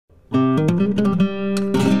All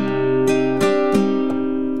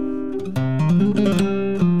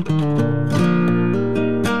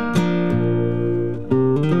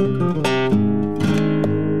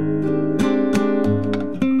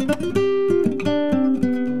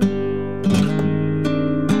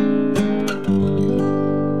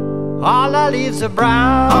the leaves are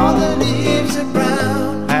brown, all the leaves are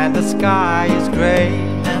brown, and the sky is grey,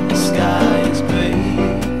 and the sky is grey.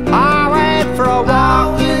 I went for a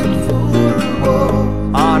walk,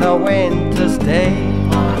 on a winter's day,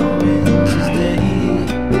 on a winter's day.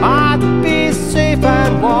 I'd be safe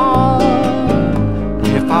and warm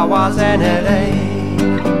if I was in LA.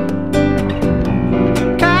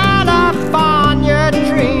 California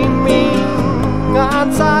dreaming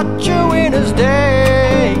on such a winter's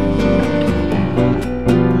day.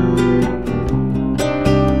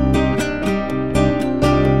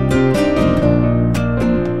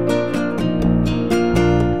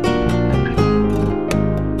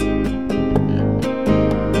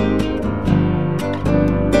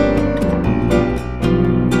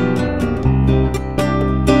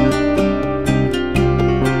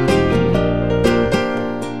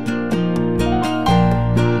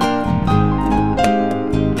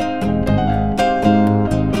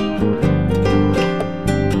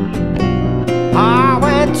 I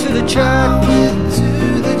went to the church,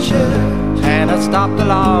 and I stopped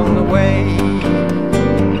along the way.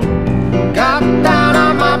 Got down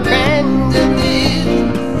on my bended knees,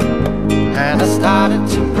 and I started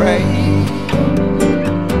to pray.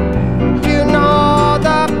 You know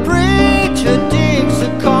the preacher digs a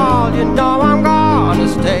call, you know I'm gonna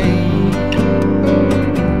stay.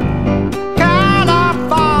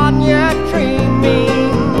 California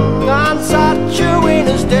dreaming on such a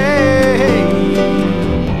winter's day.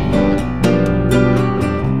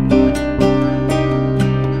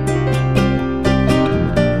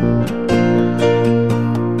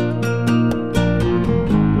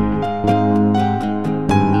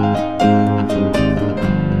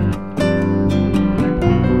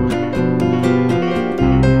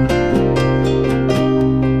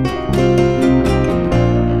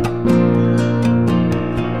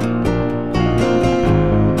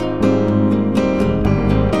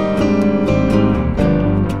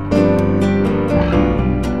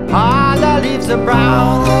 All the leaves are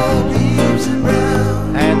brown,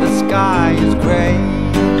 and the sky is grey.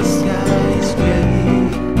 the sky is grey.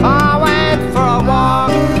 I went for a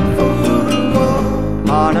walk,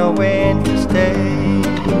 on a winter's day.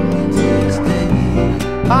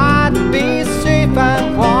 I'd be safe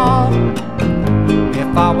and warm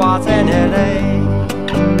if I was in LA.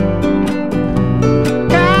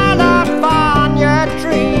 California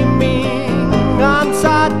dreaming on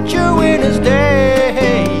such a winter's day.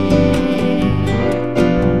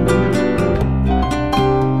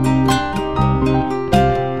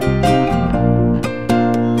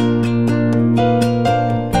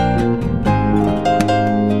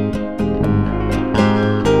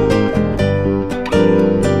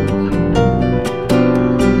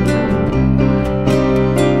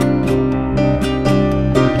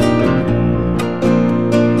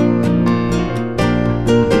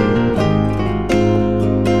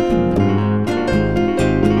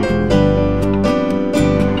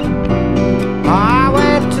 I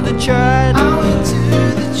went to the church,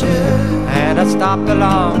 and I stopped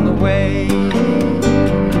along the way.